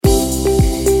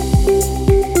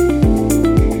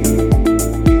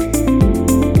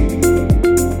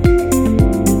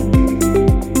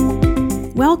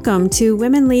Welcome to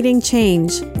Women Leading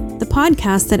Change, the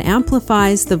podcast that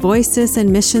amplifies the voices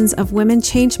and missions of women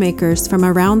changemakers from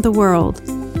around the world.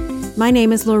 My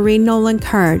name is Laureen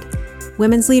Nolan-Card,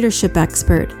 women's leadership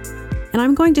expert, and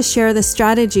I'm going to share the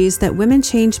strategies that women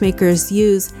changemakers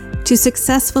use to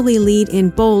successfully lead in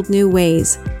bold new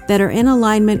ways that are in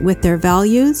alignment with their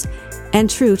values and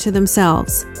true to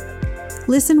themselves.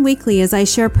 Listen weekly as I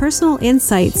share personal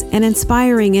insights and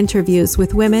inspiring interviews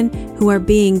with women who are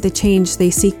being the change they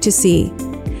seek to see.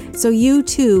 So you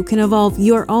too can evolve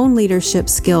your own leadership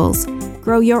skills,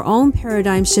 grow your own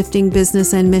paradigm-shifting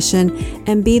business and mission,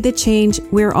 and be the change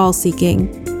we're all seeking.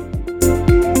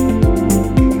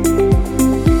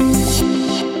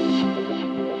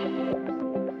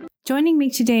 Joining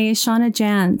me today is Shauna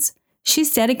Jans.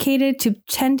 She's dedicated to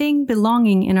tending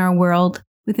belonging in our world,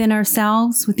 within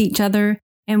ourselves, with each other,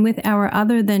 and with our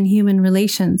other than human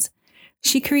relations.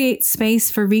 She creates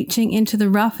space for reaching into the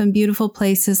rough and beautiful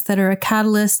places that are a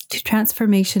catalyst to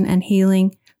transformation and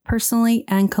healing, personally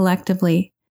and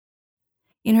collectively.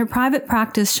 In her private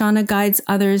practice, Shauna guides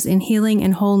others in healing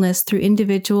and wholeness through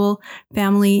individual,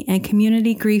 family, and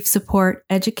community grief support,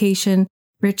 education,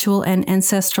 ritual, and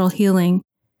ancestral healing.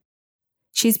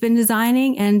 She's been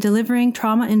designing and delivering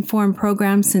trauma-informed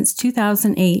programs since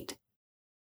 2008.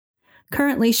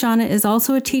 Currently, Shauna is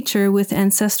also a teacher with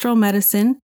ancestral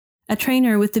medicine, a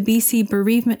trainer with the BC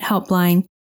Bereavement Helpline,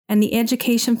 and the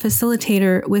education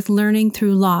facilitator with Learning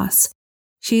Through Loss.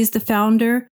 She is the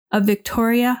founder of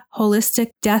Victoria Holistic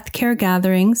Death Care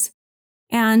Gatherings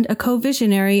and a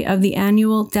co-visionary of the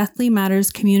annual Deathly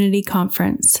Matters Community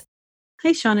Conference.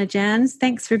 Hi, Shauna Jans.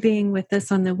 Thanks for being with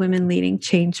us on the Women Leading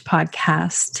Change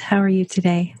podcast. How are you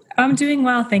today? I'm doing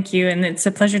well, thank you, and it's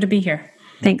a pleasure to be here.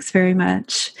 Thanks very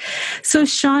much. So,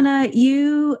 Shauna,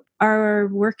 you are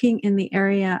working in the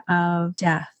area of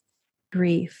death,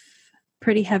 grief,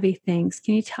 pretty heavy things.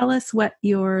 Can you tell us what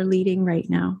you're leading right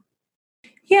now?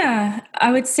 Yeah,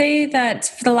 I would say that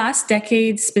for the last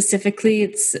decade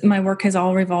specifically, my work has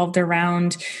all revolved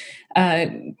around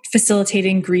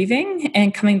facilitating grieving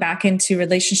and coming back into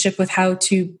relationship with how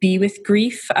to be with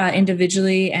grief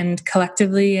individually and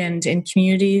collectively and in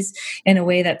communities in a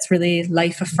way that's really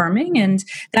life affirming. And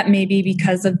that may be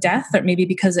because of death or maybe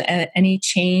because of any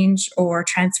change or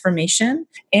transformation.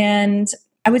 And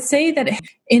I would say that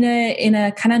in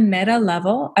a kind of meta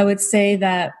level, I would say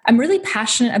that I'm really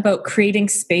passionate about creating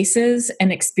spaces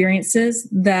and experiences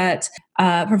that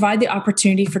provide the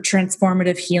opportunity for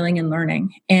transformative healing and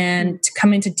learning and to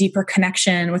come into deeper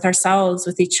connection with ourselves,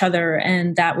 with each other,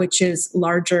 and that which is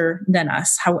larger than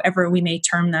us, however we may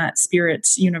term that: spirit,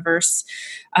 universe,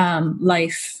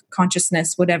 life,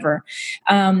 consciousness, whatever.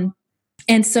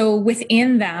 And so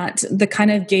within that, the kind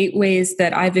of gateways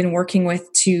that I've been working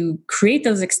with to create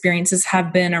those experiences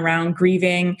have been around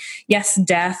grieving, yes,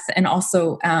 death, and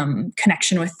also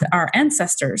connection with our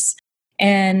ancestors.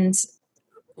 And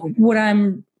what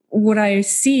I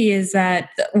see is that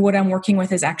what I'm working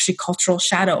with is actually cultural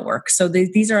shadow work. So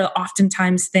these are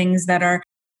oftentimes things that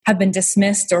have been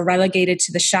dismissed or relegated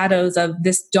to the shadows of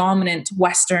this dominant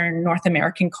Western North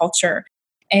American culture.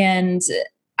 And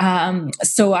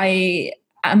so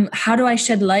how do I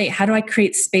shed light? How do I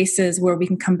create spaces where we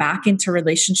can come back into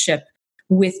relationship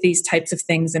with these types of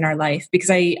things in our life? Because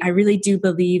I really do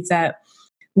believe that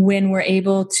when we're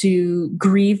able to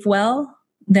grieve well,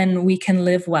 then we can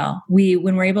live well.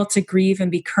 When we're able to grieve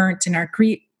and be current in our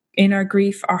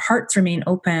grief, our hearts remain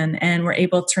open and we're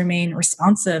able to remain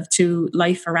responsive to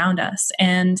life around us.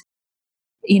 And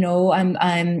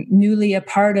I'm newly a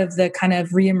part of the kind of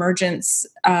reemergence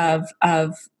of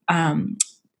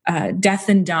death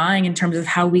and dying in terms of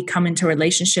how we come into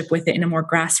relationship with it in a more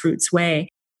grassroots way.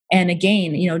 And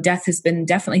again, death has been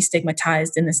definitely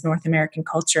stigmatized in this North American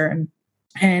culture.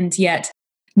 And yet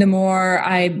the more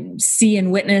I see and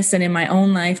witness and in my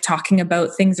own life talking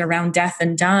about things around death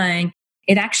and dying,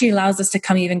 it actually allows us to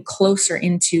come even closer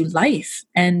into life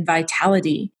and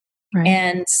vitality. Right.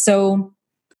 And so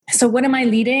what am I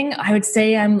leading? I would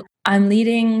say I'm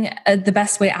leading the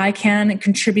best way I can and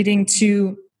contributing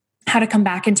to how to come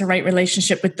back into right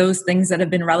relationship with those things that have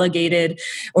been relegated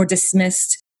or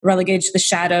dismissed, relegated to the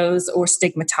shadows or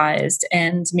stigmatized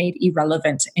and made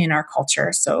irrelevant in our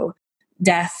culture. So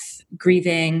death,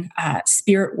 grieving,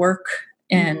 spirit work,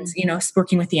 and,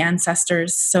 working with the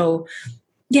ancestors. So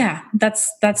yeah,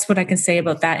 that's what I can say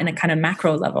about that in a kind of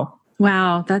macro level.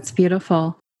 Wow, that's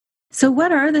beautiful. So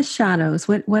what are the shadows?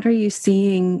 What are you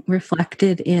seeing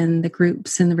reflected in the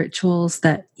groups and the rituals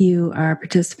that you are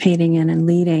participating in and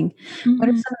leading? Mm-hmm. What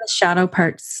are some of the shadow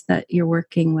parts that you're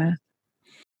working with?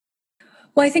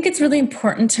 Well, I think it's really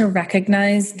important to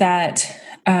recognize that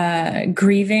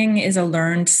grieving is a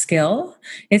learned skill.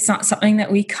 It's not something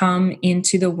that we come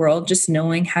into the world just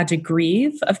knowing how to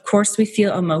grieve. Of course, we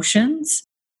feel emotions,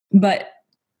 but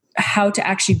how to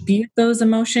actually be with those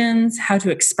emotions, how to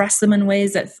express them in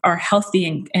ways that are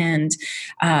healthy and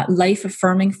life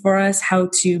affirming for us, how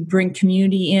to bring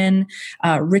community in,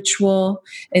 ritual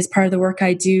is part of the work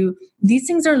I do. These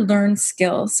things are learned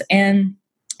skills. And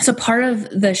so part of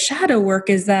the shadow work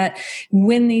is that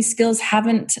when these skills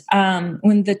haven't,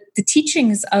 when the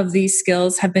teachings of these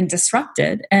skills have been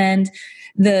disrupted, and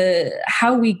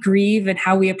how we grieve and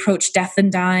how we approach death and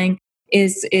dying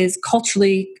is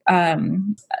culturally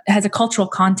has a cultural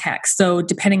context. So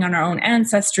depending on our own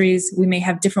ancestries, we may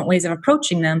have different ways of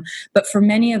approaching them. But for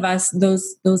many of us,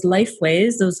 those life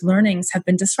ways, those learnings have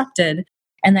been disrupted,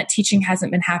 and that teaching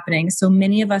hasn't been happening. So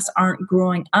many of us aren't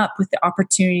growing up with the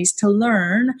opportunities to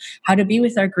learn how to be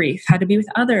with our grief, how to be with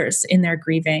others in their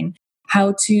grieving,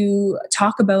 how to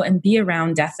talk about and be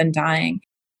around death and dying.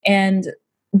 And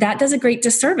that does a great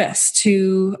disservice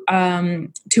to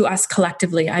us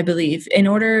collectively, I believe, in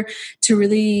order to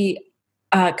really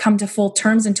come to full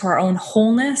terms into our own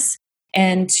wholeness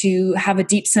and to have a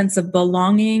deep sense of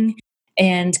belonging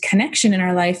and connection in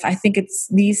our life. I think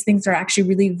these things are actually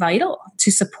really vital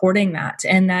to supporting that.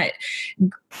 And that,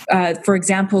 for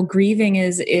example, grieving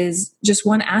is just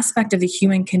one aspect of the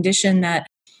human condition that,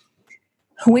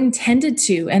 when tended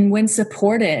to and when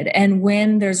supported and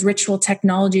when there's ritual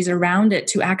technologies around it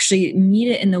to actually meet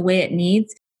it in the way it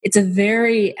needs, it's a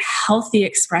very healthy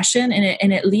expression,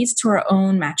 and it leads to our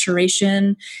own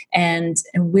maturation and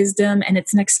wisdom, and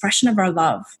it's an expression of our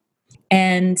love.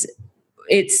 And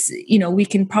it's, we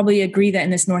can probably agree that in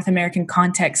this North American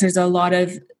context, there's a lot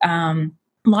of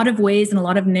ways and a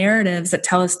lot of narratives that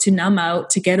tell us to numb out,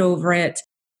 to get over it,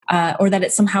 or that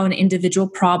it's somehow an individual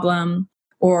problem,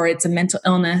 or it's a mental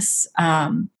illness,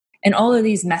 and all of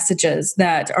these messages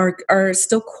that are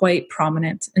still quite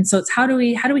prominent. And so it's how do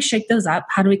we shake those up?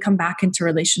 How do we come back into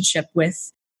relationship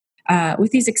with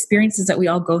these experiences that we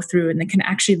all go through, and that can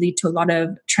actually lead to a lot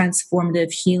of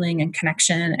transformative healing and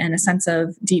connection and a sense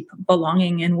of deep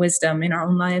belonging and wisdom in our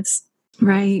own lives.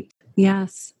 Right.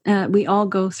 Yes. We all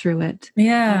go through it.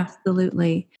 Yeah.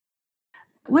 Absolutely.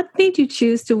 What made you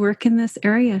choose to work in this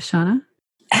area, Shauna?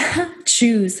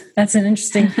 Choose. That's an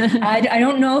interesting. I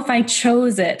don't know if I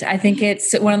chose it. I think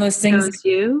it's one of those things. Chose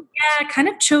you? Yeah, it kind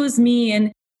of chose me.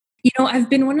 And I've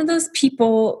been one of those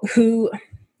people who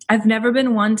I've never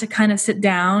been one to kind of sit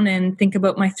down and think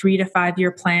about my 3 to 5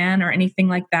 year plan or anything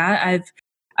like that.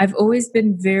 I've always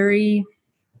been very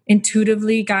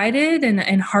intuitively guided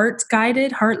and heart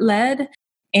guided, heart led.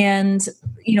 And,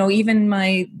 even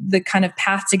the kind of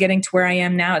path to getting to where I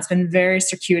am now, it's been very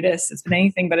circuitous. It's been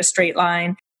anything but a straight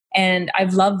line. And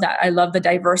I've loved that. I love the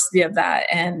diversity of that.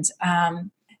 And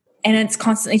it's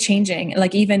constantly changing.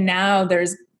 Like even now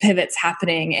there's pivots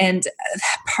happening. And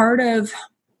part of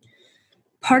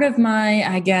my,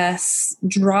 I guess,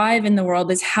 drive in the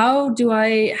world is how do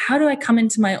I come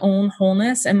into my own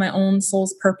wholeness and my own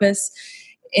soul's purpose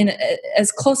in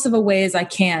as close of a way as I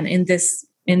can in this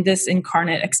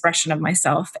incarnate expression of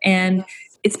myself. And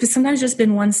it's sometimes just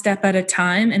been one step at a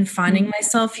time and finding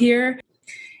myself here.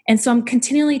 And so I'm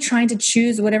continually trying to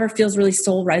choose whatever feels really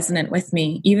soul resonant with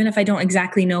me, even if I don't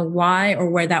exactly know why or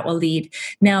where that will lead.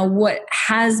 Now, what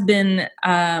has been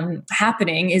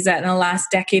happening is that in the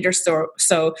last decade or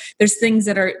so there's things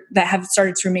that have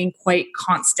started to remain quite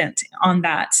constant on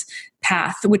that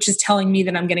path, which is telling me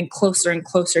that I'm getting closer and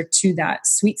closer to that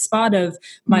sweet spot of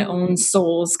my own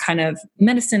soul's kind of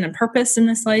medicine and purpose in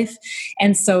this life.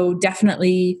 And so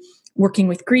definitely working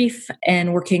with grief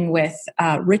and working with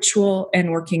ritual and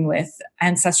working with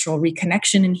ancestral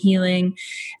reconnection and healing,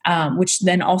 which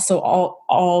then also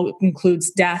all includes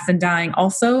death and dying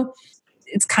also.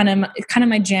 It's kind of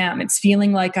my jam. It's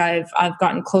feeling like I've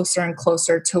gotten closer and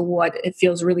closer to what it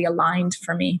feels really aligned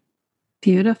for me.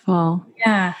 Beautiful.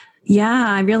 Yeah. Yeah,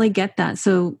 I really get that.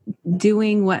 So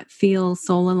doing what feels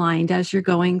soul aligned as you're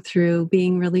going through,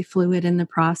 being really fluid in the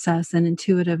process and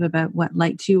intuitive about what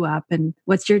lights you up and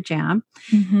what's your jam.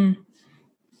 Mm-hmm.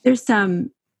 There's some,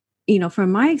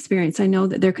 from my experience, I know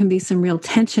that there can be some real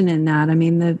tension in that. I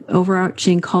mean, the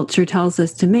overarching culture tells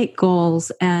us to make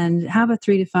goals and have a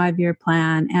 3 to 5 year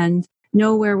plan and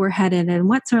know where we're headed and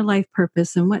what's our life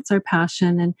purpose and what's our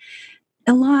passion, and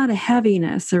a lot of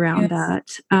heaviness around that.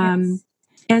 Yes.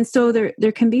 And so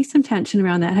there can be some tension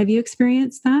around that. Have you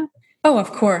experienced that? Oh,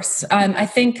 of course. I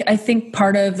think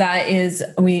part of that is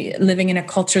we living in a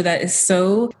culture that is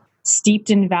so steeped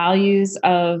in values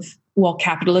of,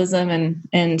 capitalism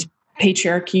and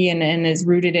patriarchy and is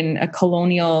rooted in a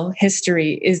colonial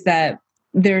history, is that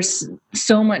there's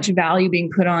so much value being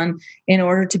put on, in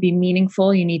order to be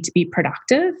meaningful, you need to be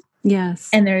productive. Yes.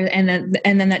 And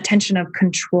then that tension of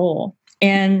control.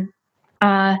 And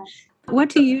what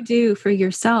do you do for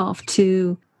yourself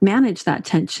to manage that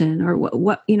tension? Or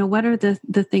what are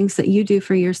the things that you do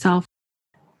for yourself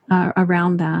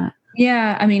around that?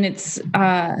 Yeah, I mean,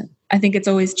 I think it's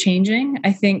always changing.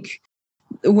 I think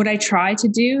what I try to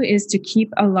do is to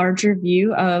keep a larger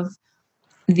view of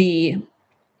the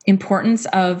importance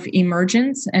of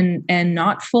emergence and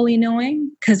not fully knowing.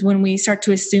 Because when we start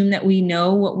to assume that we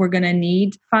know what we're going to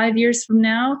need 5 years from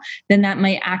now, then that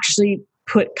might actually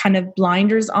put kind of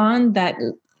blinders on that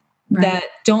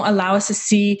don't allow us to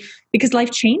see, because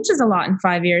life changes a lot in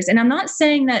 5 years. And I'm not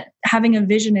saying that having a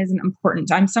vision isn't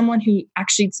important. I'm someone who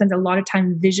actually spends a lot of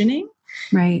time visioning.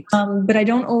 Right. But I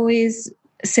don't always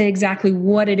say exactly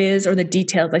what it is or the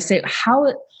details. I say, how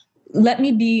am I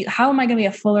going to be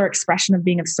a fuller expression of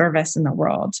being of service in the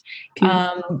world?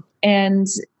 And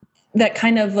that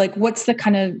kind of like, what's the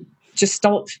kind of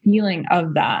gestalt feeling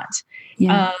of that?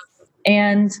 Yeah.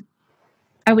 And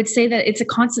I would say that it's a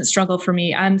constant struggle for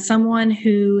me. I'm someone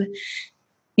who,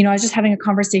 I was just having a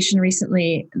conversation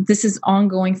recently. This is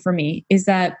ongoing for me, is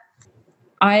that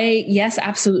yes,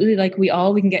 absolutely. Like we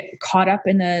can get caught up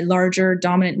in the larger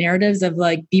dominant narratives of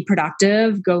like, be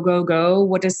productive, go, go, go.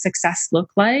 What does success look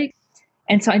like?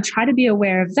 And so I try to be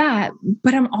aware of that,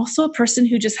 but I'm also a person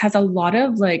who just has a lot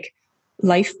of like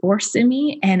life force in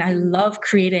me, and I love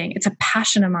creating. It's a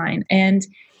passion of mine. And,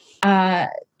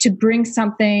 to bring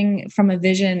something from a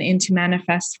vision into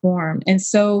manifest form. And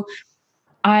so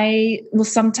I will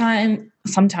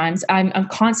sometimes I'm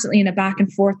constantly in a back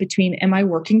and forth between, am I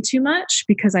working too much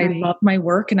because I love my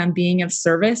work and I'm being of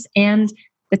service, and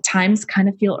the times kind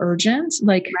of feel urgent.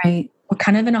 Like we're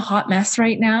kind of in a hot mess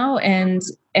right now. And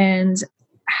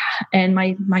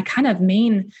my kind of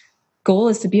main goal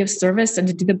is to be of service and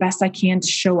to do the best I can to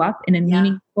show up in a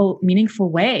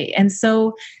meaningful way. And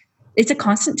so it's a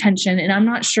constant tension, and I'm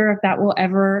not sure if that will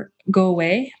ever go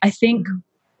away. I think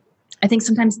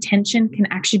sometimes tension can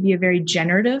actually be a very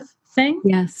generative thing.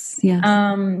 Yes.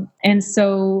 And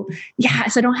so,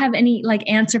 so I don't have any like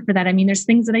answer for that. I mean, there's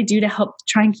things that I do to help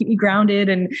try and keep me grounded.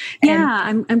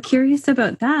 I'm curious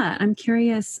about that. I'm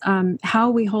curious how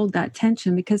we hold that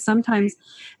tension, because sometimes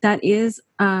that is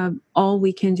all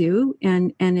we can do,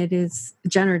 and it is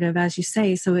generative, as you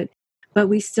say. But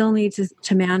we still need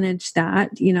to manage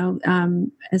that,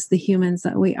 as the humans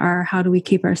that we are. How do we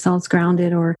keep ourselves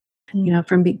grounded, or,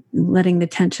 from letting the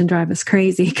tension drive us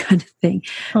crazy kind of thing.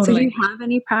 Totally. So do you have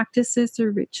any practices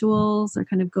or rituals or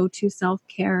kind of go-to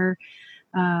self-care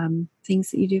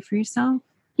things that you do for yourself?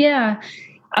 Yeah,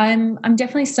 I'm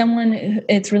definitely someone,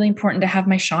 it's really important to have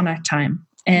my Shauna time.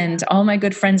 And all my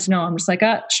good friends know, I'm just like,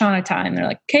 Shauna time. They're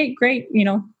like, okay, great.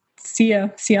 See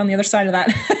you on the other side of that.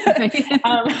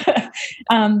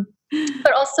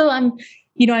 But also I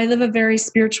live a very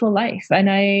spiritual life, and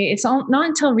it's not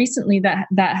until recently that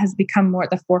has become more at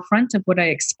the forefront of what I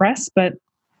express, but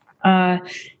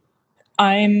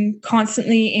I'm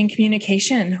constantly in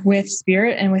communication with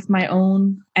spirit and with my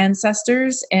own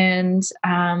ancestors, and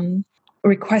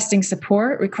requesting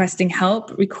support, requesting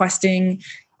help, requesting,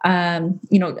 I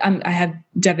have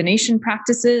divination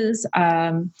practices,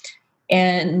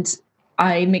 and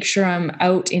I make sure I'm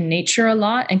out in nature a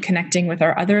lot and connecting with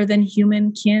our other than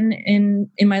human kin in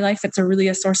my life. That's really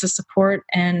a source of support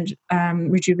and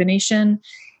rejuvenation.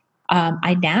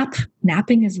 I nap.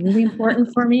 Napping is really important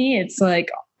for me. It's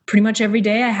like pretty much every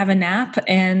day I have a nap.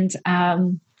 And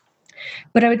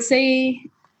but I would say,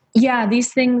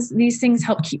 these things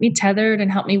help keep me tethered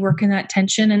and help me work in that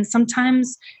tension. And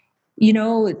sometimes,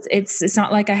 it's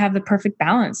not like I have the perfect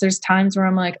balance. There's times where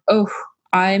I'm like, oh,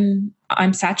 I'm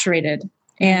saturated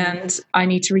and I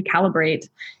need to recalibrate.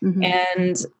 Mm-hmm.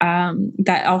 And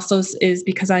that also is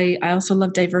because I also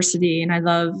love diversity, and I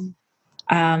love,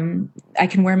 I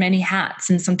can wear many hats.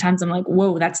 And sometimes I'm like,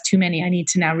 whoa, that's too many. I need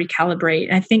to now recalibrate.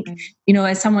 And I think,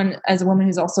 as a woman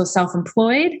who's also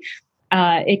self-employed,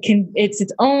 it's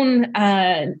its own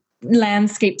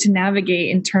landscape to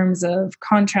navigate in terms of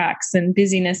contracts and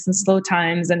busyness and slow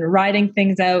times and riding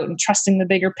things out and trusting the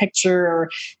bigger picture.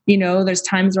 Or, there's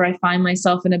times where I find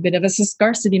myself in a bit of a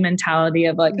scarcity mentality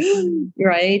of like,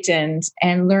 right. And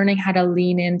learning how to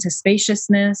lean into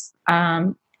spaciousness,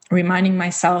 reminding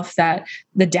myself that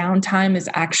the downtime is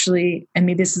actually, and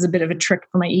maybe this is a bit of a trick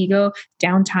for my ego,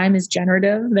 downtime is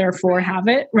generative, therefore have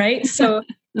it. Right. So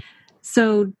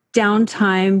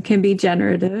downtime can be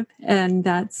generative, and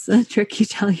that's a trick you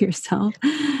tell yourself.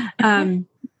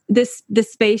 the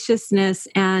spaciousness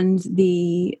and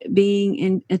the being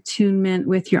in attunement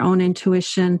with your own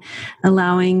intuition,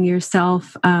 allowing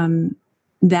yourself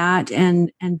that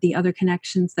and the other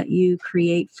connections that you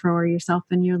create for yourself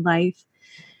in your life.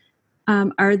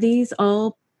 Are these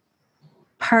all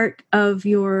part of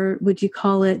your, would you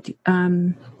call it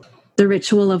the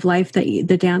ritual of life,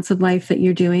 the dance of life that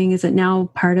you're doing? Is it now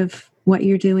part of what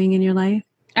you're doing in your life?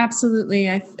 Absolutely.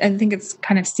 I think it's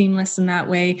kind of seamless in that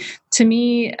way. To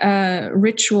me,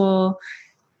 ritual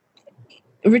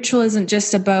isn't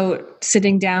just about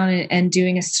sitting down and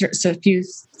doing a few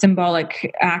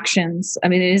symbolic actions. I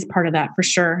mean, it is part of that for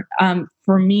sure.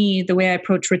 For me, the way I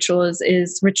approach ritual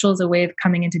is ritual is a way of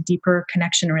coming into deeper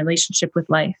connection and relationship with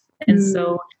life. And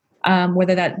so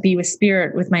whether that be with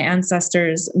spirit, with my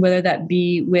ancestors, whether that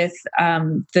be with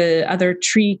the other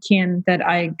tree kin that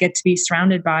I get to be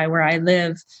surrounded by where I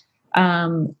live.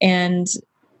 And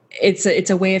it's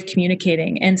a way of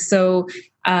communicating. And so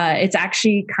it's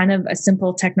actually kind of a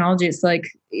simple technology. It's like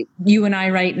you and I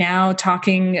right now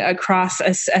talking across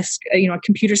a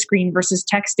computer screen versus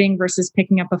texting versus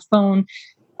picking up a phone.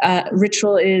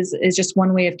 Ritual is just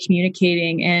one way of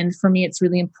communicating. And for me, it's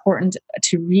really important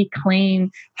to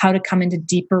reclaim how to come into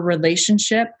deeper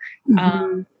relationship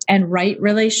and right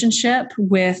relationship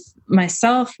with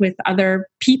myself, with other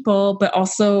people, but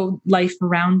also life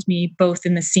around me, both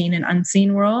in the seen and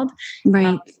unseen world.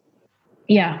 Right.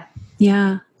 Yeah.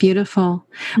 Yeah. Beautiful.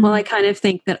 Well, I kind of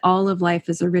think that all of life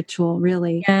is a ritual,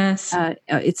 really. Yes.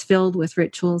 It's filled with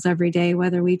rituals every day,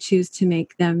 whether we choose to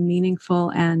make them meaningful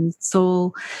and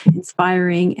soul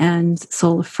inspiring and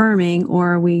soul affirming,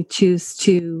 or we choose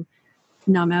to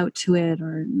numb out to it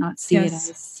or not see it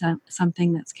as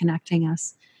something that's connecting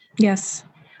us. Yes.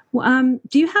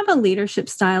 Do you have a leadership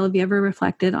style? Have you ever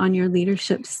reflected on your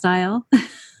leadership style?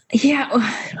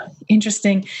 Yeah.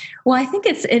 Interesting. Well, I think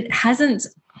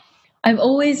I've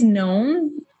always known,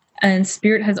 and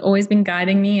spirit has always been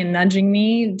guiding me and nudging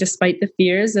me, despite the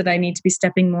fears, that I need to be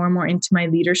stepping more and more into my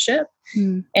leadership.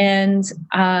 And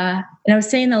I would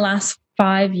say in the last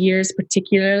 5 years,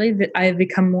 particularly, that I've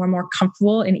become more and more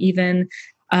comfortable in even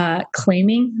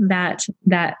claiming that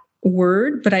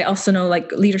word. But I also know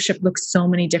like leadership looks so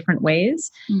many different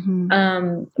ways.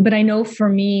 But I know for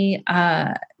me,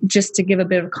 just to give a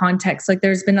bit of context, like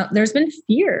there's been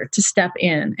fear to step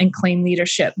in and claim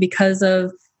leadership because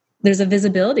of there's a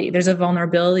visibility, there's a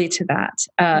vulnerability to that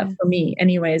for me,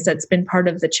 anyways. That's been part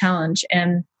of the challenge,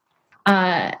 and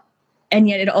yet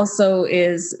it also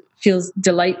feels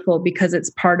delightful because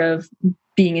it's part of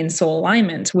being in soul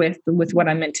alignment with what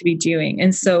I'm meant to be doing.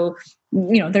 And so,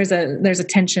 there's a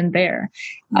tension there.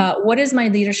 What is my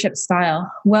leadership style?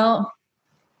 Well,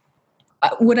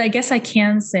 what I guess I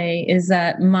can say is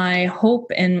that my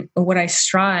hope and what I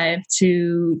strive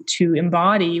to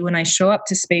embody when I show up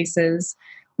to spaces,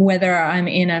 whether I'm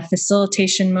in a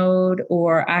facilitation mode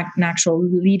or an actual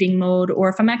leading mode, or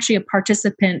if I'm actually a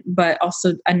participant, but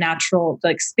also a natural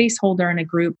like space holder in a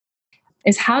group,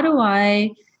 is how do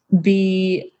I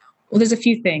be, well, there's a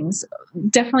few things,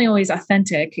 definitely always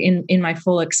authentic in my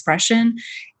full expression,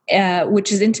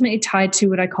 which is intimately tied to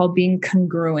what I call being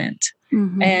congruent.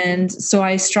 And so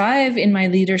I strive in my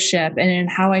leadership and in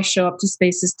how I show up to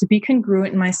spaces to be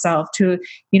congruent in myself, to,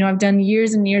 I've done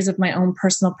years and years of my own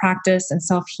personal practice and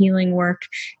self-healing work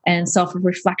and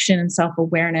self-reflection and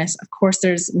self-awareness. Of course,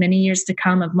 there's many years to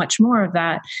come of much more of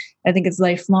that. I think it's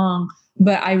lifelong,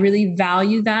 but I really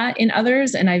value that in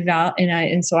others. And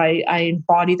so I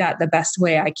embody that the best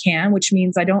way I can, which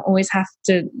means I don't always have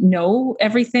to know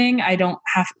everything. I don't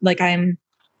have,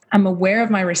 I'm aware of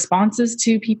my responses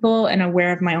to people and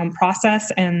aware of my own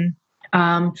process, and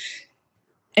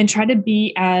try to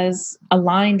be as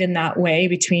aligned in that way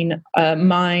between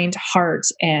mind, heart,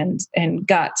 and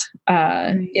gut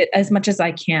as much as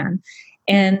I can.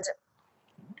 And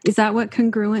is that what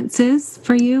congruence is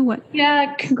for you?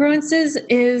 Yeah, congruence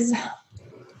is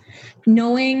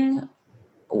knowing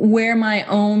where my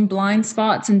own blind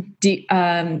spots and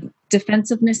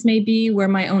defensiveness may be, where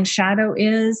my own shadow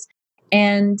is.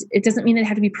 And it doesn't mean they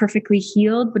have to be perfectly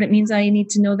healed, but it means I need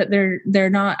to know that they're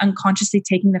not unconsciously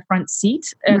taking the front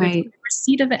seat, right. the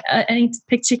seat of any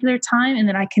particular time, and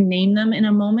that I can name them in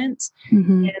a moment,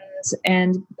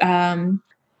 and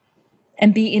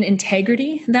be in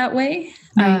integrity that way.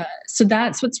 Right. So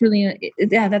that's what's really,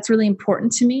 that's really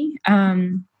important to me.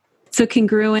 So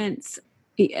congruence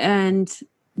and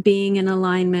being in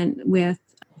alignment with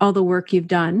all the work you've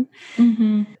done,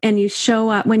 and when you show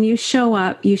up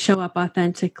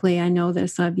authentically. I know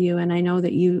this of you, and I know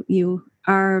that you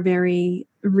are very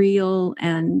real,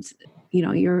 and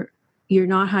you're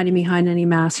not hiding behind any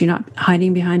masks. You're not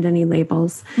hiding behind any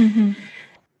labels.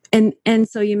 And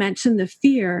so you mentioned the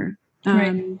fear.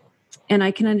 Right. And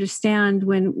I can understand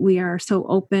when we are so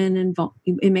open and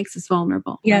it makes us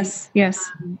vulnerable. Yes. Right?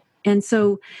 Yes. And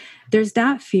so there's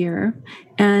that fear.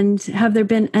 And have there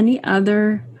been any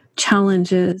other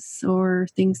challenges or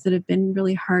things that have been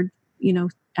really hard,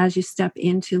 as you step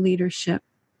into leadership?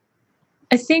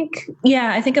 I think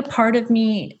a part of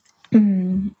me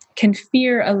can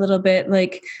fear a little bit.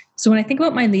 Like, so when I think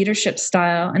about my leadership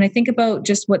style and I think about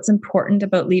just what's important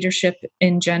about leadership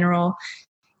in general,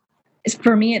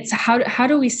 for me, it's how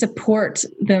do we support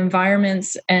the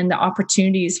environments and the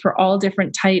opportunities for all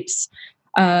different types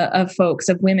of folks,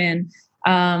 of women,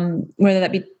 whether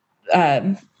that be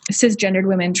cisgendered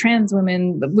women, trans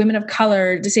women, women of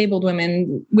color, disabled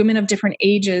women, women of different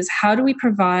ages. How do we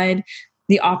provide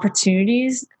the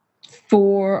opportunities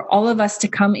for all of us to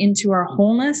come into our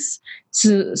wholeness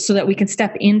so that we can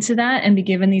step into that and be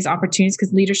given these opportunities?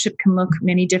 Because leadership can look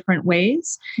many different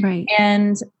ways. Right.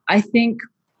 And I think,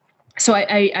 so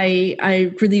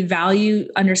I really value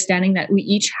understanding that we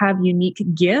each have unique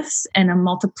gifts and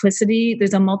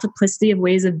there's a multiplicity of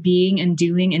ways of being and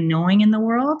doing and knowing in the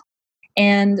world.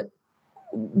 And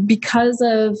because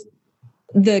of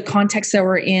the context that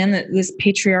we're in, this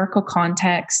patriarchal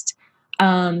context,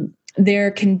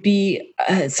 there can be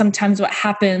sometimes what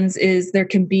happens is there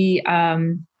can be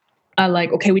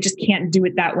like, okay, we just can't do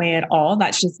it that way at all.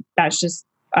 That's just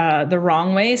the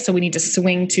wrong way. So we need to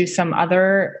swing to some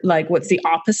other, like, what's the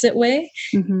opposite way?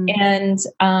 Mm-hmm. And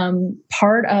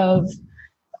part of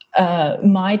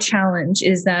my challenge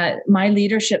is that my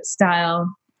leadership style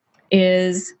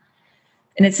is,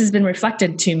 and this has been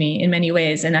reflected to me in many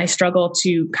ways, and I struggle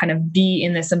to kind of be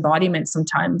in this embodiment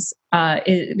sometimes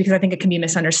because I think it can be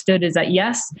misunderstood, is that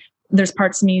yes, there's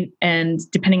parts of me, and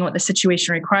depending on what the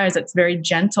situation requires, it's very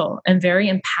gentle and very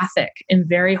empathic and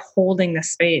very holding the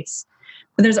space.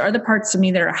 But there's other parts of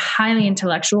me that are highly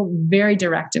intellectual, very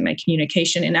direct in my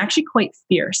communication, and actually quite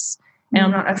fierce. And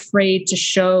I'm not afraid to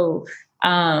show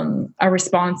a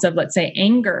response of, let's say,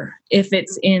 anger, if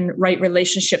it's in right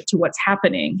relationship to what's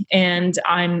happening. And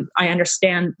I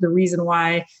understand the reason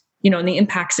why, and the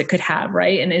impacts it could have,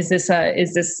 right? And is this a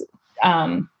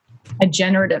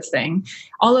generative thing?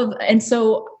 And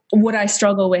so what I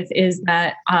struggle with is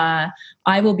that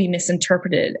I will be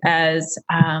misinterpreted as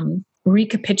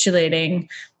recapitulating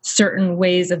certain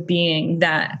ways of being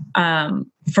that,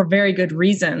 for very good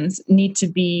reasons, need to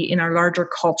be in our larger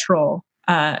cultural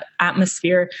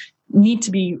atmosphere, need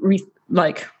to be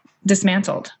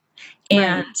dismantled.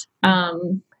 Right.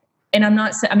 And I'm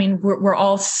not. I mean, we're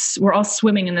all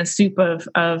swimming in the soup of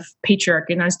patriarchy,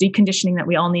 and there's deconditioning that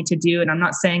we all need to do. And I'm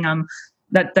not saying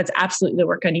that's absolutely the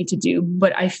work I need to do,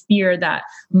 but I fear that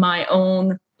my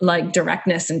own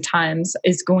directness in times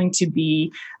is going to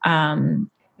be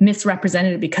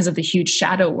misrepresented because of the huge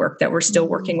shadow work that we're still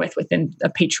working with within a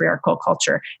patriarchal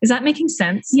culture. Is that making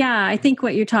sense? Yeah, I think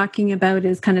what you're talking about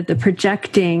is kind of the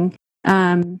projecting,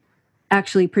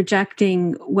 actually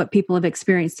projecting what people have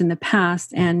experienced in the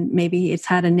past, and maybe it's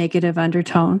had a negative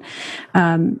undertone.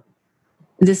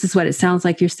 This is what it sounds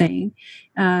like you're saying.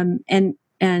 And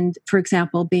for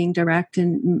example, being direct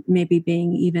and maybe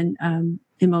being even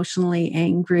emotionally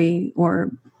angry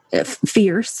or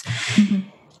fierce. Mm-hmm.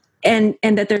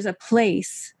 And that there's a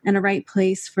place and a right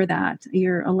place for that.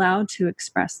 You're allowed to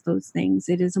express those things.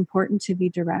 It is important to be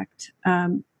direct.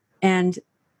 And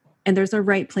there's a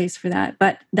right place for that.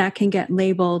 But that can get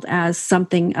labeled as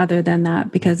something other than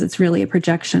that because it's really a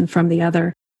projection from the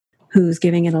other who's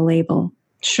giving it a label.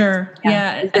 Sure.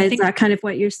 Yeah. Is that kind of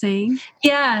what you're saying?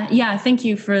 Yeah. Thank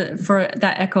you for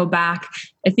that echo back.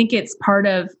 I think it's part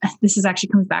of, this is actually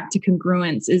comes back to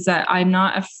congruence, is that I'm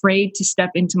not afraid to step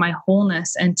into my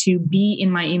wholeness and to be in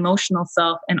my emotional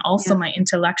self and also my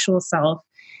intellectual self.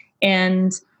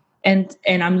 And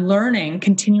I'm learning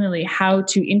continually how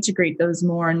to integrate those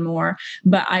more and more,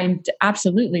 but I'm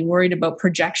absolutely worried about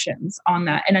projections on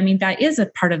that. And I mean, that is a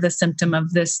part of the symptom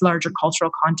of this larger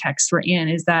cultural context we're in,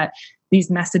 is that these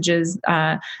messages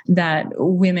that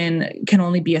women can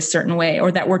only be a certain way, or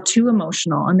that we're too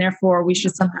emotional, and therefore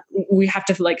we have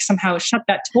to somehow shut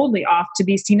that totally off to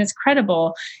be seen as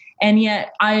credible. And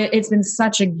yet it's been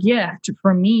such a gift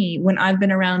for me when I've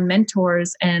been around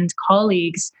mentors and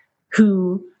colleagues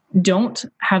who don't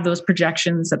have those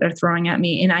projections that they're throwing at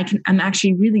me. And I'm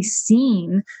actually really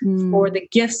seen for the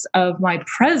gifts of my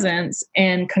presence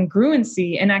and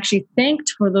congruency, and actually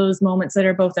thanked for those moments that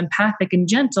are both empathic and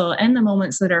gentle, and the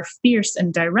moments that are fierce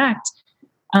and direct,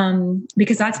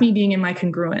 because that's me being in my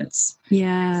congruence.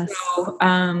 Yes.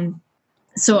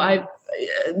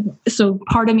 So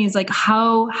part of me is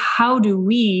how do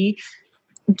we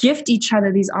gift each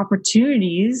other these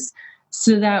opportunities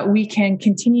so that we can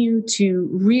continue to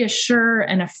reassure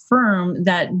and affirm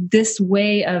that this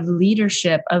way of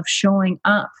leadership, of showing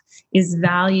up, is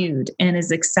valued and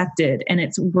is accepted and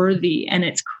it's worthy and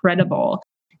it's credible.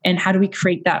 And how do we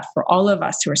create that for all of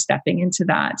us who are stepping into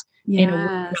that in a way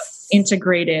that's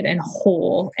integrated and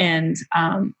whole and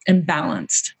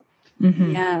balanced?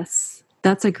 Mm-hmm. Yes,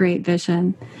 that's a great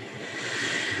vision.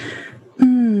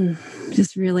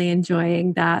 Just really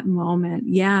enjoying that moment.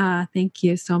 Yeah, thank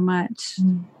you so much.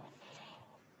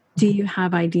 Do you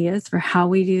have ideas for how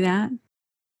we do that?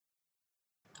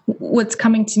 What's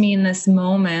coming to me in this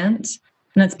moment,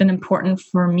 and that's been important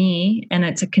for me, and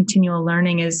it's a continual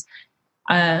learning, is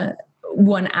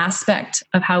one aspect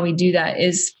of how we do that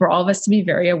is for all of us to be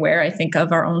very aware, I think,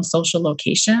 of our own social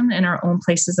location and our own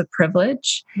places of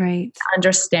privilege. Right. To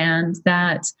understand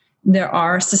that there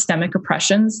are systemic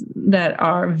oppressions that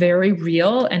are very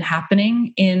real and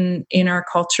happening in our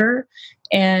culture.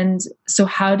 And so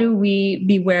how do we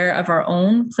be aware of our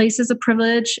own places of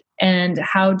privilege, and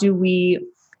how do we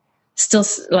still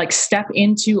like step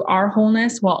into our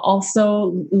wholeness while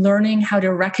also learning how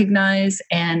to recognize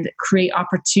and create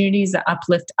opportunities that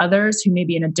uplift others who may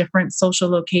be in a different social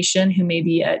location, who may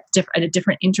be at a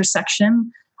different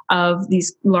intersection of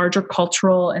these larger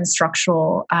cultural and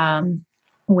structural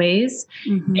ways.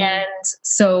 Mm-hmm. And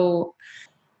so,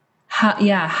 how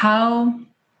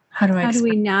do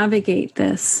we navigate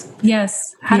this?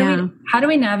 Yes. How do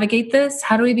we navigate this?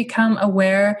 How do we become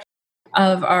aware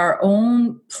of our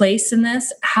own place in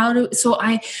this?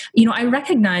 I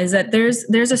recognize that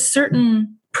there's a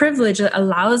certain privilege that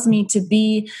allows me to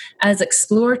be as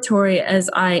exploratory as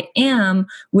I am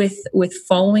with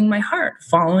following my heart,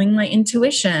 following my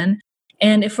intuition.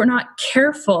 And if we're not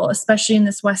careful, especially in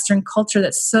this Western culture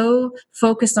that's so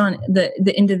focused on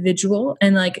the individual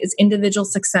and like it's individual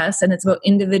success and it's about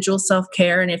individual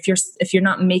self-care. And if you're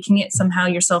not making it, somehow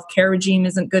your self-care regime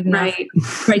isn't good enough.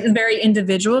 Right. It's very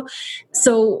individual.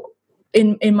 So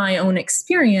in my own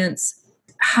experience,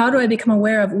 how do I become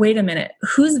aware of, wait a minute,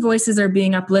 whose voices are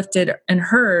being uplifted and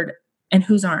heard and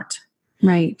whose aren't?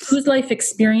 Right. Whose life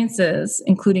experiences,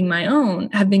 including my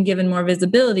own, have been given more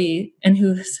visibility and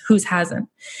whose hasn't.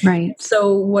 Right.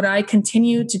 So what I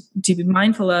continue to be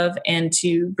mindful of and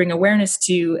to bring awareness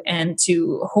to and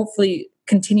to hopefully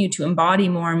continue to embody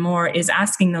more and more is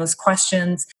asking those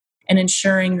questions and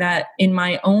ensuring that in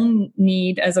my own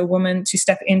need as a woman to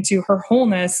step into her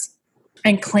wholeness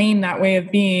and claim that way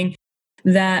of being,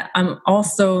 that I'm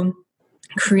also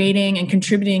creating and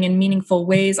contributing in meaningful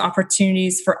ways,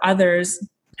 opportunities for others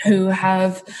who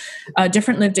have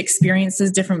different lived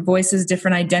experiences, different voices,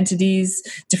 different identities,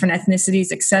 different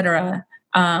ethnicities, etc.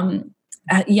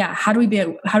 How do we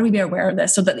be aware of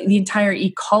this so that the entire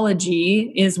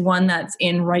ecology is one that's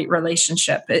in right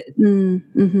relationship?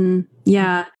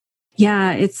 Yeah,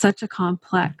 it's such a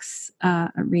complex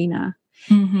arena.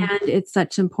 Mm-hmm. And it's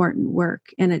such important work.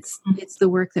 And it's the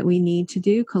work that we need to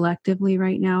do collectively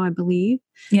right now, I believe.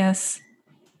 Yes.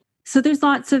 So there's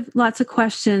lots of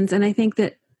questions. And I think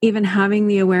that even having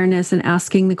the awareness and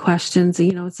asking the questions,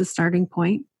 it's a starting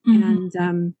point. Mm-hmm.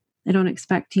 And I don't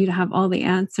expect you to have all the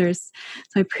answers.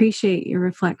 So I appreciate your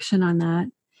reflection on that.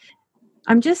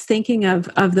 I'm just thinking of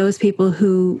those people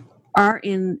who are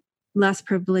in less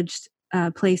privileged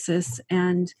places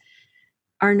and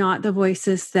are not the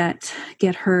voices that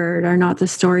get heard, are not the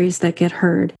stories that get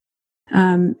heard.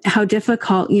 How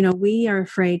difficult, we are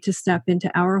afraid to step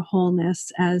into our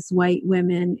wholeness as white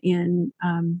women in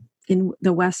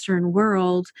the Western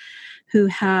world who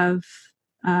have,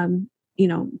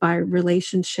 by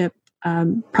relationship,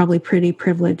 probably pretty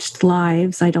privileged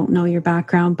lives. I don't know your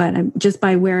background, but just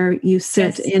by where you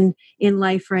sit in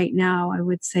life right now, I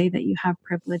would say that you have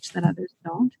privilege that others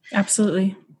don't.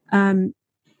 Absolutely.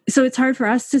 So it's hard for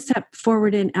us to step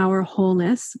forward in our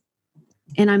wholeness.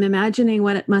 And I'm imagining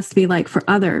what it must be like for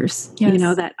others,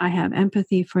 that I have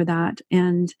empathy for that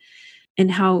and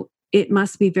how it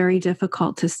must be very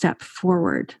difficult to step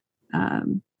forward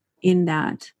in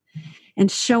that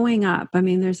and showing up. I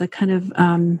mean, there's a kind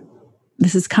of,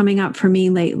 this is coming up for me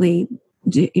lately,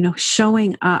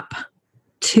 showing up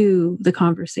to the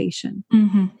conversation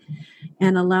mm-hmm.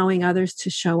 and allowing others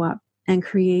to show up and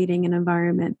creating an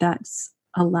environment that's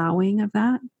allowing of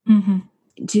that. Mm-hmm.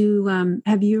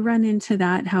 Have you run into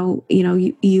that? How,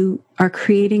 you are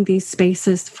creating these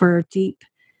spaces for deep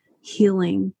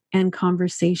healing and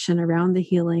conversation around the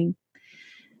healing.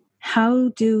 How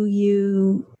do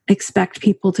you expect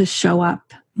people to show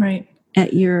up right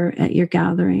at your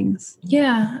gatherings?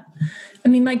 Yeah. I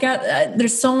mean,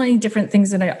 there's so many different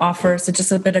things that I offer. So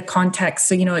just a bit of context.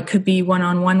 So, it could be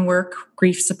one-on-one work,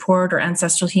 grief support, or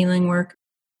ancestral healing work.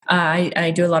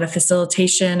 I do a lot of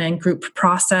facilitation and group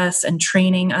process and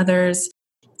training others.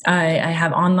 I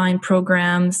have online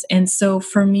programs. And so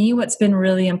for me, what's been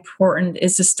really important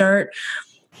is to start,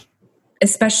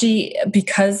 especially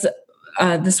because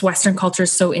this Western culture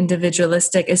is so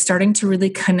individualistic, is starting to really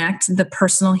connect the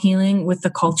personal healing with the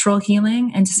cultural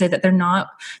healing, and to say that they're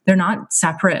not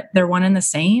separate. They're one and the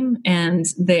same, and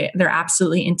they're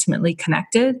absolutely intimately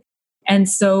connected. And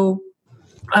so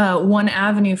one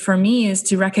avenue for me is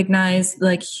to recognize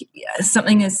like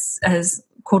something as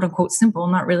quote unquote simple,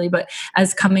 not really, but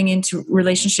as coming into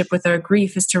relationship with our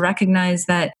grief, is to recognize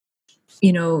that,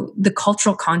 you know, the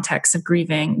cultural context of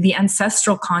grieving, the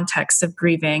ancestral context of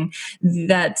grieving,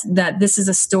 that this is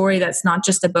a story that's not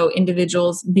just about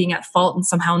individuals being at fault and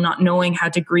somehow not knowing how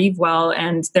to grieve well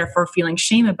and therefore feeling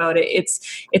shame about it.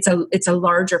 It's a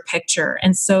larger picture.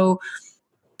 And so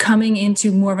coming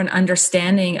into more of an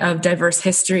understanding of diverse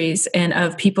histories and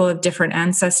of people of different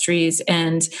ancestries,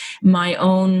 and my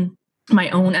own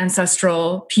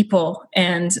ancestral people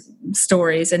and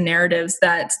stories and narratives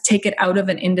that take it out of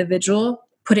an individual,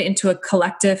 put it into a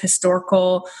collective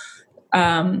historical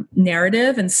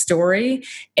narrative and story,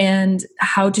 and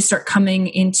how to start coming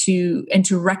into and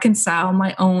to reconcile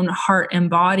my own heart and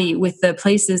body with the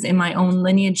places in my own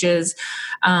lineages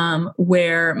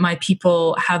where my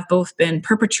people have both been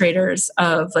perpetrators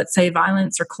of, let's say,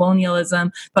 violence or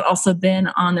colonialism, but also been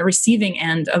on the receiving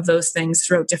end of those things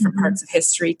throughout different parts of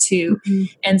history too.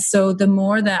 And so the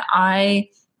more that I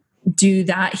do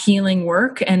that healing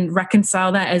work and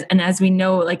reconcile that, as we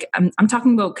know, like I'm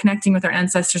talking about connecting with our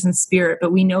ancestors in spirit,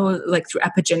 but we know, like through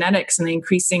epigenetics and the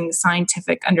increasing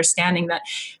scientific understanding, that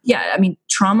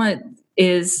trauma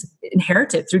is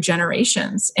inherited through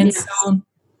generations.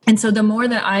 And so the more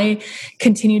that I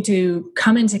continue to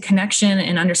come into connection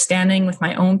and understanding with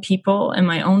my own people and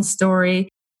my own story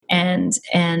and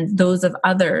those of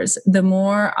others, the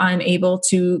more I'm able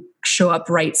to show up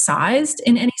right-sized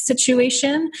in any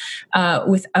situation,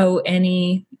 without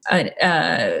any,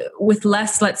 with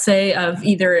less, let's say, of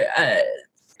either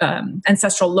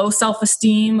ancestral low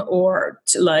self-esteem or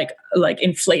like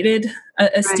inflated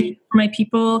esteem for my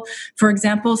people, for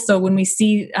example. So when we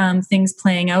see things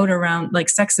playing out around like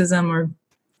sexism or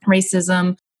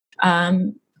racism,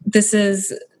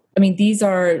 these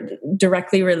are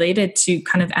directly related to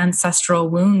kind of ancestral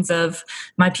wounds of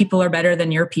my people are better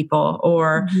than your people,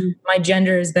 or my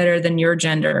gender is better than your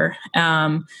gender.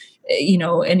 And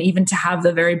even to have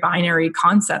the very binary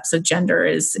concepts of gender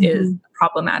is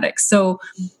problematic. So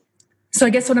I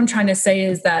guess what I'm trying to say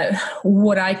is that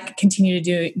what I continue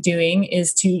to doing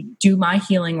is to do my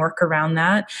healing work around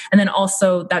that. And then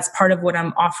also that's part of what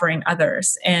I'm offering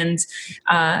others. And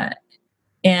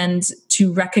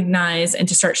to recognize and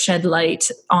to start shed light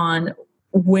on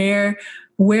where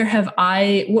do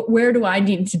I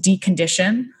need to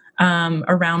decondition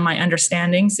around my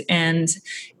understandings and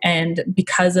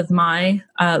because of my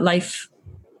life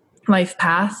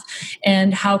path,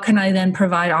 and how can I then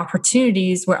provide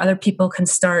opportunities where other people can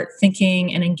start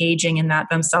thinking and engaging in that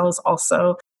themselves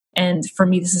also. And for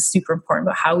me, this is super important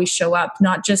about how we show up,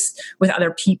 not just with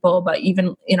other people, but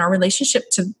even in our relationship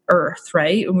to Earth,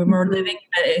 right? When we're living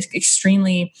at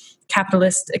extremely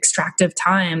capitalist, extractive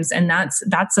times, and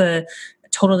that's a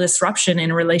total disruption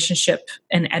in relationship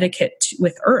and etiquette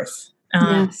with Earth.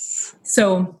 Yes.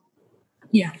 So,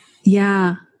 yeah.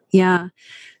 Yeah. Yeah.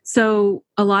 So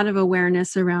a lot of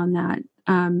awareness around that.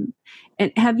 And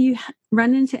have you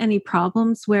run into any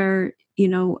problems where,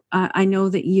 I know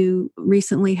that you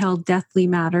recently held Deathly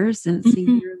Matters, and it's a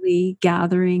yearly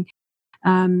gathering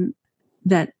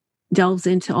that delves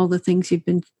into all the things you've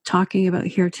been talking about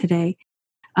here today.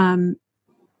 Well,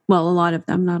 a lot of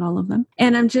them, not all of them.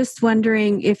 And I'm just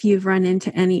wondering if you've run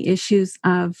into any issues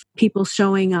of people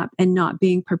showing up and not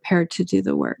being prepared to do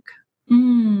the work.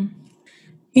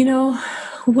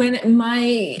 When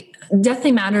my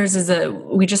Deathly Matters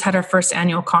we just had our first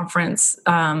annual conference.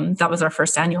 That was our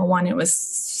first annual one. It was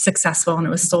successful and it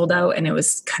was sold out and it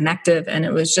was connective and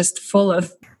it was just full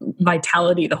of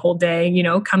vitality the whole day,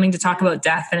 coming to talk about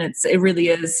death. And it really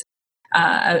is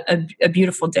a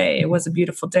beautiful day. It was a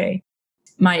beautiful day.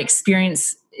 My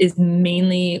experience is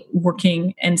mainly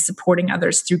working and supporting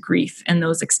others through grief and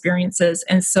those experiences.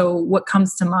 And so what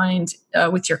comes to mind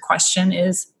with your question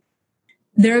is,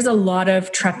 there's a lot of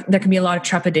there can be a lot of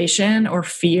trepidation or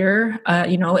fear.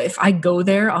 If I go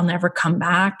there, I'll never come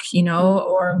back.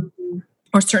 Or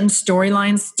certain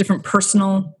storylines, different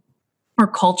personal or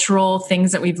cultural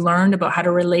things that we've learned about how to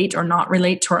relate or not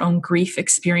relate to our own grief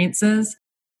experiences.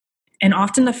 And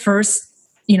often the first,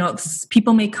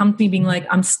 people may come to me being like,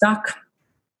 "I'm stuck.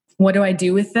 What do I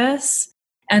do with this?"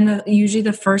 And usually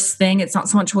the first thing, it's not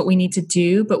so much what we need to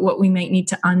do, but what we might need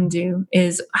to undo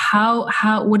is what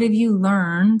have you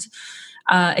learned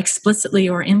explicitly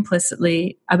or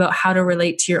implicitly about how to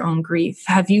relate to your own grief?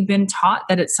 Have you been taught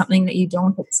that it's something that you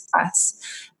don't express?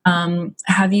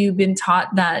 Have you been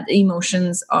taught that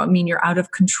emotions mean you're out of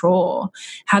control?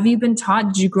 Have you been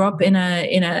taught, did you grow up in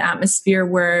an atmosphere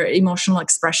where emotional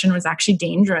expression was actually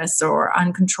dangerous or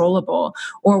uncontrollable?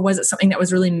 Or was it something that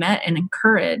was really met and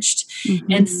encouraged?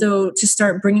 Mm-hmm. And so to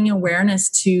start bringing awareness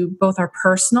to both our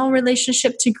personal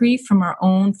relationship to grief from our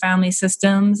own family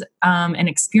systems and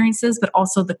experiences, but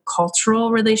also the cultural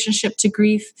relationship to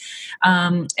grief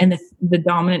and the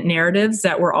dominant narratives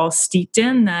that we're all steeped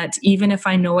in, that even if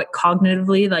I know it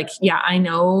cognitively, like, yeah, I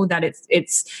know that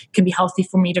it's can be healthy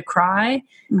for me to cry.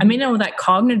 Mm-hmm. I may know that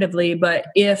cognitively, but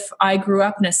if I grew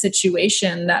up in a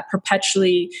situation that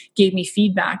perpetually gave me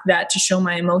feedback that to show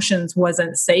my emotions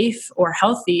wasn't safe or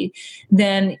healthy,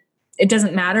 then it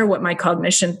doesn't matter what my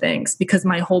cognition thinks, because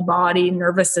my whole body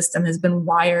nervous system has been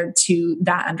wired to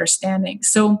that understanding.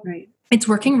 So It's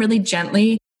working really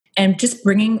gently. And just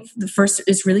bringing, the first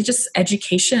is really just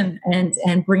education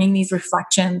and bringing these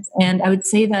reflections. And I would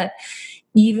say that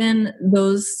even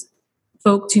those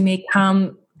folks who may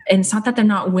come, and it's not that they're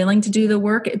not willing to do the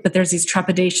work, but there's these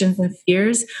trepidations and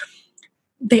fears,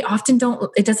 they often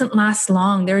don't, it doesn't last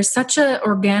long. There is such an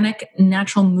organic,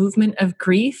 natural movement of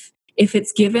grief. If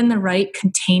it's given the right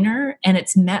container and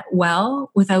it's met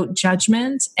well without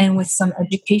judgment and with some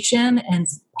education and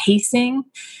pacing,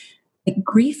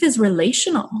 grief is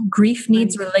relational. Grief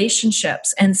needs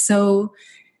relationships. And so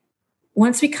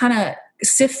once we kind of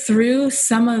sift through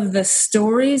some of the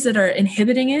stories that are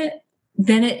inhibiting it,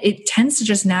 then it tends to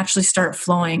just naturally start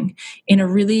flowing in a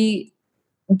really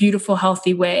beautiful,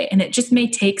 healthy way. And it just may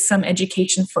take some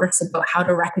education first about how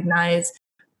to recognize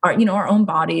our own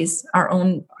bodies, our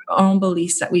own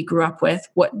beliefs that we grew up with,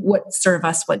 what serve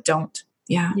us, what don't.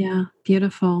 Yeah. Yeah.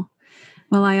 Beautiful.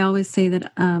 Well, I always say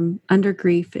that under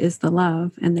grief is the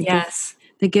love, and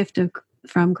the gift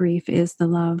from grief is the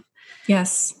love.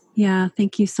 Yes. Yeah.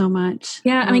 Thank you so much.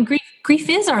 Yeah. I mean, grief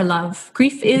is our love.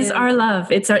 Grief is our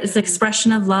love. It's an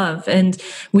expression of love, and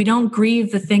we don't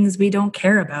grieve the things we don't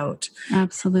care about.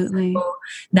 Absolutely. So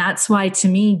that's why, to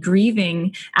me,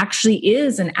 grieving actually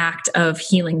is an act of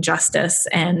healing justice,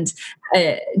 and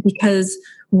because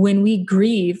when we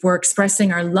grieve, we're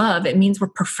expressing our love. It means we're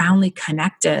profoundly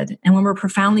connected. And when we're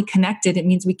profoundly connected, it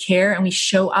means we care and we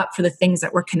show up for the things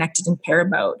that we're connected and care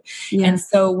about. Yes. And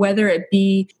so whether it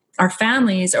be our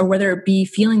families or whether it be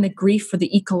feeling the grief for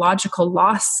the ecological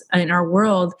loss in our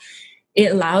world,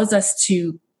 it allows us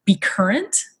to be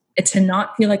current, to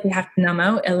not feel like we have to numb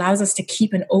out. It allows us to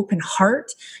keep an open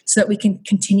heart so that we can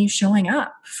continue showing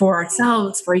up for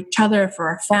ourselves, for each other, for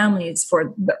our families,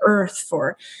 for the earth,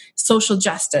 for social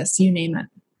justice, you name it.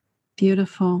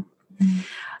 Beautiful. Mm-hmm.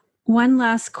 One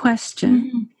last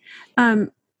question. Mm-hmm.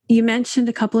 You mentioned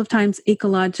a couple of times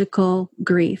ecological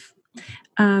grief.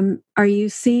 Are you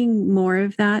seeing more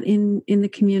of that in the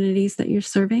communities that you're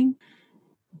serving?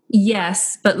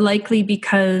 Yes, but likely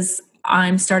because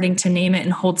I'm starting to name it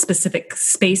and hold specific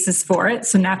spaces for it.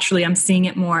 So naturally I'm seeing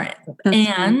it more.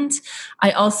 And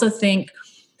I also think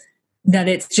that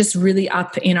it's just really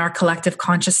up in our collective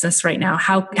consciousness right now.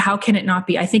 How can it not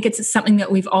be? I think it's something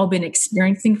that we've all been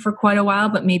experiencing for quite a while,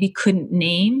 but maybe couldn't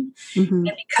name. Mm-hmm.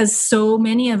 And because so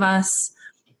many of us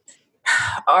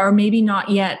are maybe not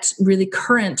yet really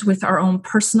current with our own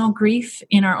personal grief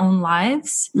in our own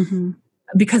lives, mm-hmm.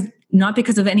 Not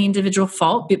because of any individual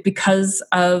fault, but because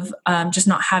of just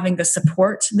not having the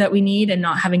support that we need and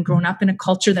not having grown up in a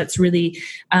culture that's really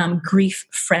grief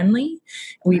friendly.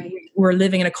 We're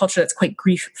living in a culture that's quite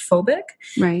grief phobic.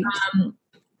 Right.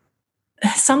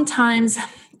 Sometimes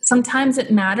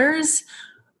it matters.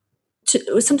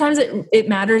 Sometimes it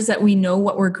matters that we know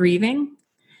what we're grieving.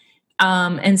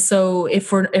 And so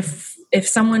if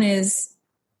someone is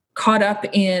caught up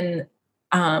in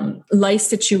life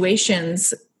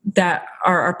situations that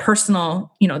are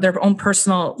personal, their own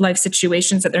personal life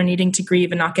situations that they're needing to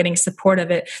grieve and not getting support of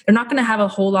it, they're not going to have a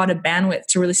whole lot of bandwidth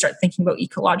to really start thinking about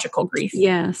ecological grief.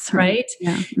 Yes. Right.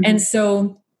 Yeah. Mm-hmm. And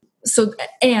so,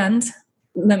 and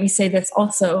let me say this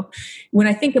also, when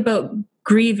I think about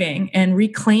grieving and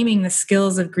reclaiming the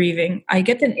skills of grieving, I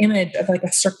get an image of like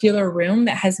a circular room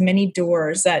that has many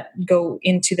doors that go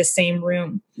into the same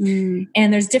room. Mm.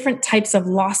 And there's different types of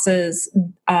losses,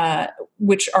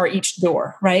 which are each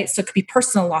door, right? So it could be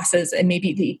personal losses, and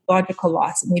maybe the ecological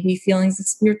loss, and maybe feelings of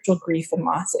spiritual grief and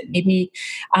loss, and maybe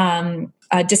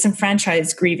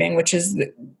disenfranchised grieving, which is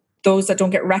those that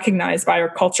don't get recognized by our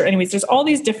culture. Anyways, there's all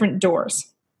these different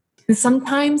doors. And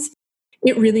sometimes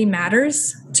it really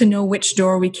matters to know which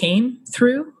door we came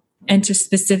through and to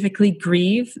specifically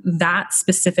grieve that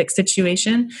specific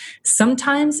situation.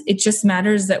 Sometimes it just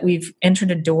matters that we've entered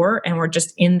a door and we're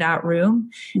just in that room.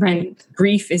 Right. And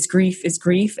grief is grief is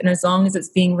grief. And as long as it's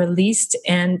being released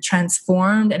and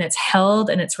transformed and it's held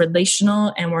and it's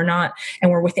relational and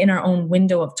we're within our own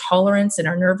window of tolerance in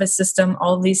our nervous system,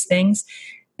 all of these things,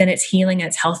 then it's healing and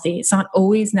it's healthy. It's not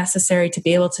always necessary to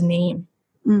be able to name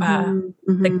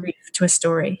the grief to a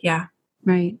story. Yeah.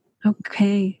 Right.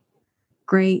 Okay.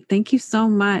 Great. Thank you so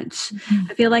much.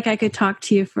 I feel like I could talk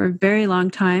to you for a very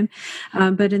long time,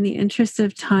 but in the interest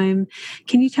of time,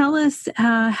 can you tell us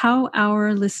how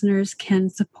our listeners can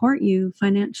support you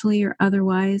financially or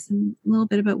otherwise, and a little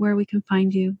bit about where we can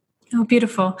find you? Oh,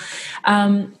 beautiful.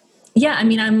 Yeah, I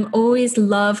mean, I'm always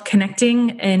love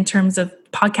connecting in terms of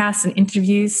podcasts and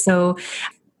interviews. So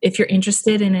if you're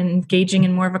interested in engaging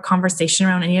in more of a conversation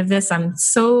around any of this, I'm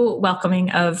so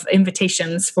welcoming of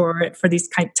invitations for these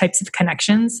types of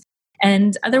connections.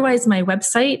 And otherwise, my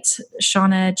website,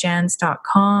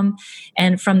 shaunajans.com.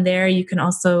 And from there, you can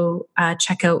also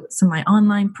check out some of my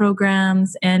online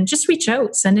programs and just reach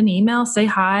out, send an email, say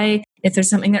hi. If there's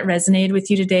something that resonated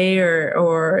with you today,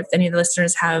 or if any of the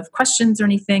listeners have questions or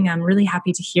anything, I'm really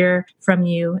happy to hear from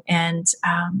you. And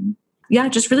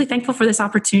just really thankful for this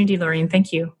opportunity, Lorraine.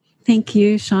 Thank you. Thank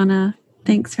you, Shauna.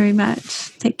 Thanks very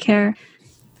much. Take care.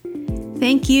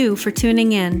 Thank you for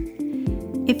tuning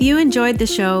in. If you enjoyed the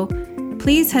show,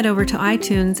 please head over to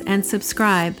iTunes and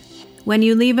subscribe. When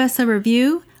you leave us a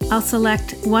review, I'll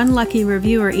select one lucky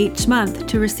reviewer each month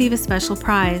to receive a special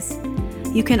prize.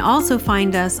 You can also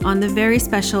find us on the very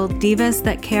special Divas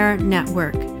That Care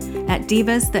network at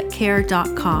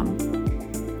divasthatcare.com.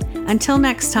 Until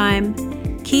next time,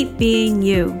 keep being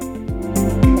you.